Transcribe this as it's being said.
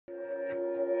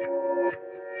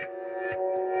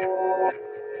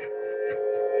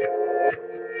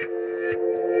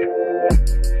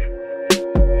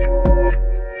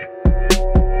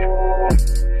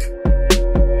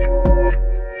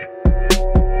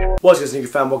What's good, sneaker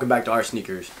fam? Welcome back to our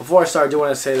sneakers. Before I start, I do want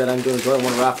to say that I'm doing a Jordan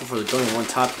 1 raffle for the Jordan 1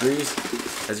 top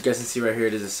 3s. As you guys can see right here,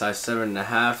 it is a size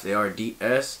 7.5. They are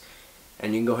DS.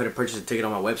 And you can go ahead and purchase a ticket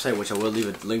on my website, which I will leave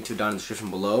a link to down in the description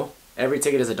below. Every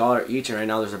ticket is $1 each, and right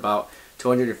now there's about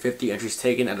 250 entries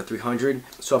taken out of 300.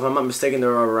 So if I'm not mistaken,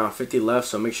 there are around 50 left,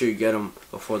 so make sure you get them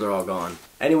before they're all gone.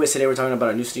 Anyways, today we're talking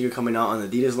about a new sneaker coming out on the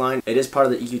Adidas line. It is part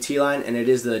of the EQT line, and it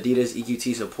is the Adidas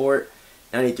EQT Support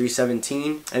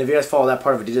 9317. And if you guys follow that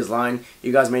part of Adidas line,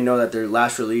 you guys may know that their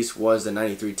last release was the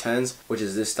 9310s, which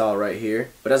is this style right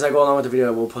here. But as I go along with the video,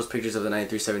 I will post pictures of the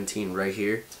 9317 right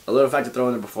here. A little fact to throw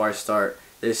in there before I start: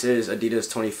 this is Adidas'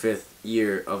 25th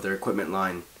year of their equipment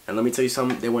line. And let me tell you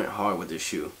something, they went hard with this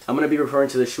shoe. I'm going to be referring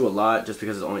to this shoe a lot just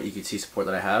because it's the only EQT support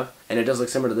that I have. And it does look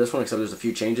similar to this one, except there's a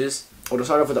few changes. Well, to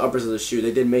start off with the uppers of the shoe,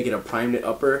 they did make it a prime knit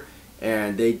upper,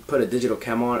 and they put a digital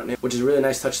camo on it, which is a really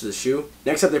nice touch to the shoe.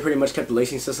 Next up, they pretty much kept the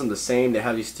lacing system the same. They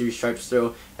have these 3 stripes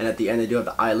still, and at the end they do have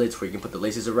the eyelets where you can put the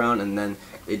laces around, and then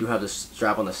they do have the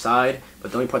strap on the side.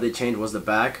 But the only part they changed was the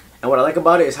back. And what I like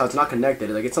about it is how it's not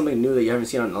connected. Like, it's something new that you haven't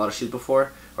seen on a lot of shoes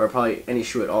before, or probably any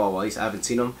shoe at all. Well, at least I haven't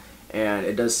seen them. And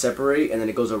it does separate, and then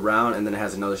it goes around, and then it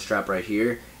has another strap right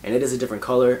here, and it is a different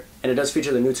color, and it does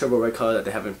feature the new turbo red color that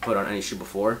they haven't put on any shoe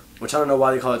before, which I don't know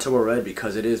why they call it turbo red,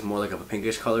 because it is more like a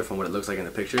pinkish color from what it looks like in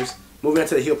the pictures. Moving on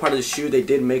to the heel part of the shoe, they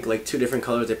did make like 2 different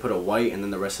colors. They put a white, and then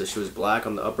the rest of the shoe is black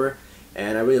on the upper,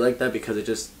 and I really like that because it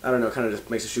just, I don't know, kind of just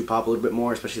makes the shoe pop a little bit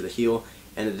more, especially the heel,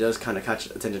 and it does kind of catch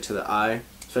attention to the eye,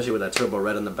 especially with that turbo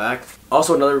red on the back.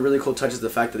 Also, another really cool touch is the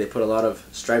fact that they put a lot of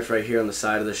stripes right here on the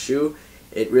side of the shoe.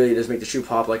 It really does make the shoe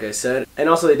pop, like I said. And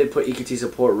also they did put EQT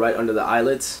support right under the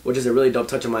eyelets, which is a really dope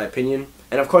touch in my opinion.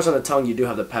 And of course on the tongue you do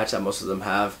have the patch that most of them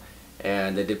have,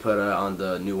 and they did put it on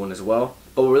the new one as well.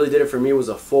 But what really did it for me was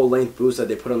a full length boost that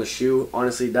they put on the shoe.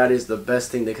 Honestly, that is the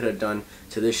best thing they could have done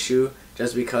to this shoe,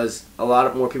 just because a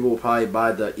lot more people will probably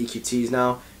buy the EQTs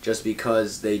now just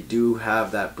because they do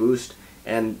have that boost.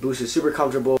 And Boost is super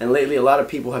comfortable, and lately a lot of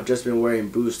people have just been wearing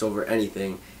Boost over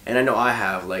anything, and I know I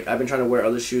have. Like, I've been trying to wear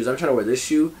other shoes, I'm trying to wear this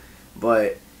shoe,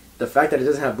 but the fact that it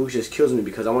doesn't have Boost just kills me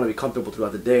because I want to be comfortable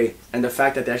throughout the day, and the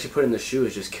fact that they actually put in the shoe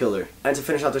is just killer. And to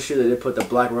finish out the shoe, they did put the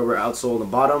black rubber outsole on the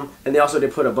bottom, and they also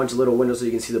did put a bunch of little windows so you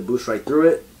can see the Boost right through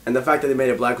it. And the fact that they made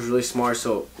it black was really smart,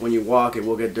 so when you walk it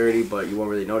will get dirty but you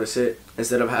won't really notice it,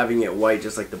 instead of having it white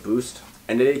just like the Boost.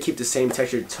 And they did keep the same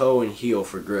textured toe and heel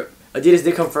for grip. Adidas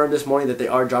did confirm this morning that they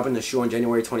are dropping the shoe on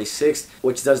January 26th,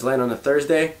 which does land on a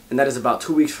Thursday, and that is about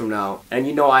 2 weeks from now. And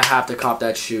you know I have to cop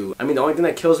that shoe. I mean, the only thing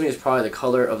that kills me is probably the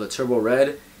color of the turbo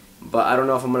red, but I don't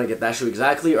know if I'm going to get that shoe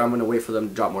exactly, or I'm going to wait for them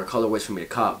to drop more colorways for me to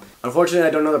cop. Unfortunately, I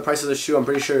don't know the price of the shoe. I'm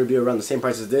pretty sure it would be around the same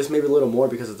price as this, maybe a little more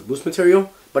because of the Boost material.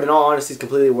 But in all honesty, it's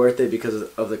completely worth it because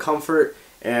of the comfort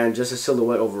and just the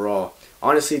silhouette overall.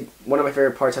 Honestly, one of my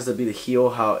favorite parts has to be the heel,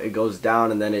 how it goes down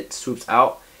and then it swoops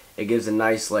out. It gives a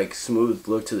nice, like, smooth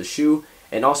look to the shoe,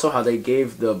 and also how they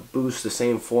gave the Boost the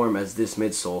same form as this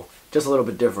midsole, just a little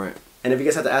bit different. And if you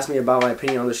guys have to ask me about my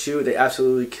opinion on the shoe, they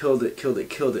absolutely killed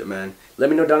it, man. Let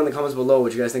me know down in the comments below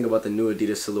what you guys think about the new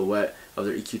Adidas silhouette of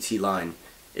their EQT line.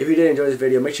 If you did enjoy this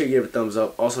video, make sure you give it a thumbs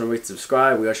up. Also, don't forget to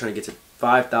subscribe. We are trying to get to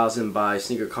 5,000 by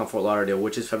SneakerCon Fort Lauderdale,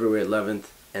 which is February 11th,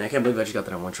 and I can't believe I just got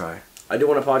that in one try. I do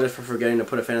want to apologize for forgetting to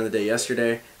put a fan of the day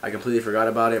yesterday. I completely forgot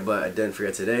about it, but I didn't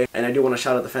forget today. And I do want to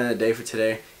shout out the fan of the day for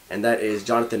today, and that is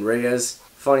Jonathan Reyes.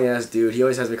 Funny ass dude. He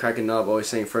always has me cracking up, always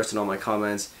saying first in all my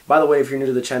comments. By the way, if you're new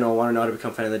to the channel and want to know how to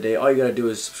become fan of the day, all you gotta do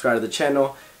is subscribe to the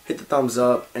channel, hit the thumbs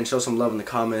up, and show some love in the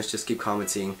comments. Just keep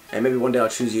commenting, and maybe one day I'll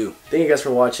choose you. Thank you guys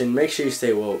for watching. Make sure you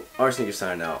stay woke. Our Sneakers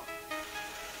signing out.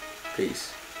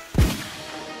 Peace.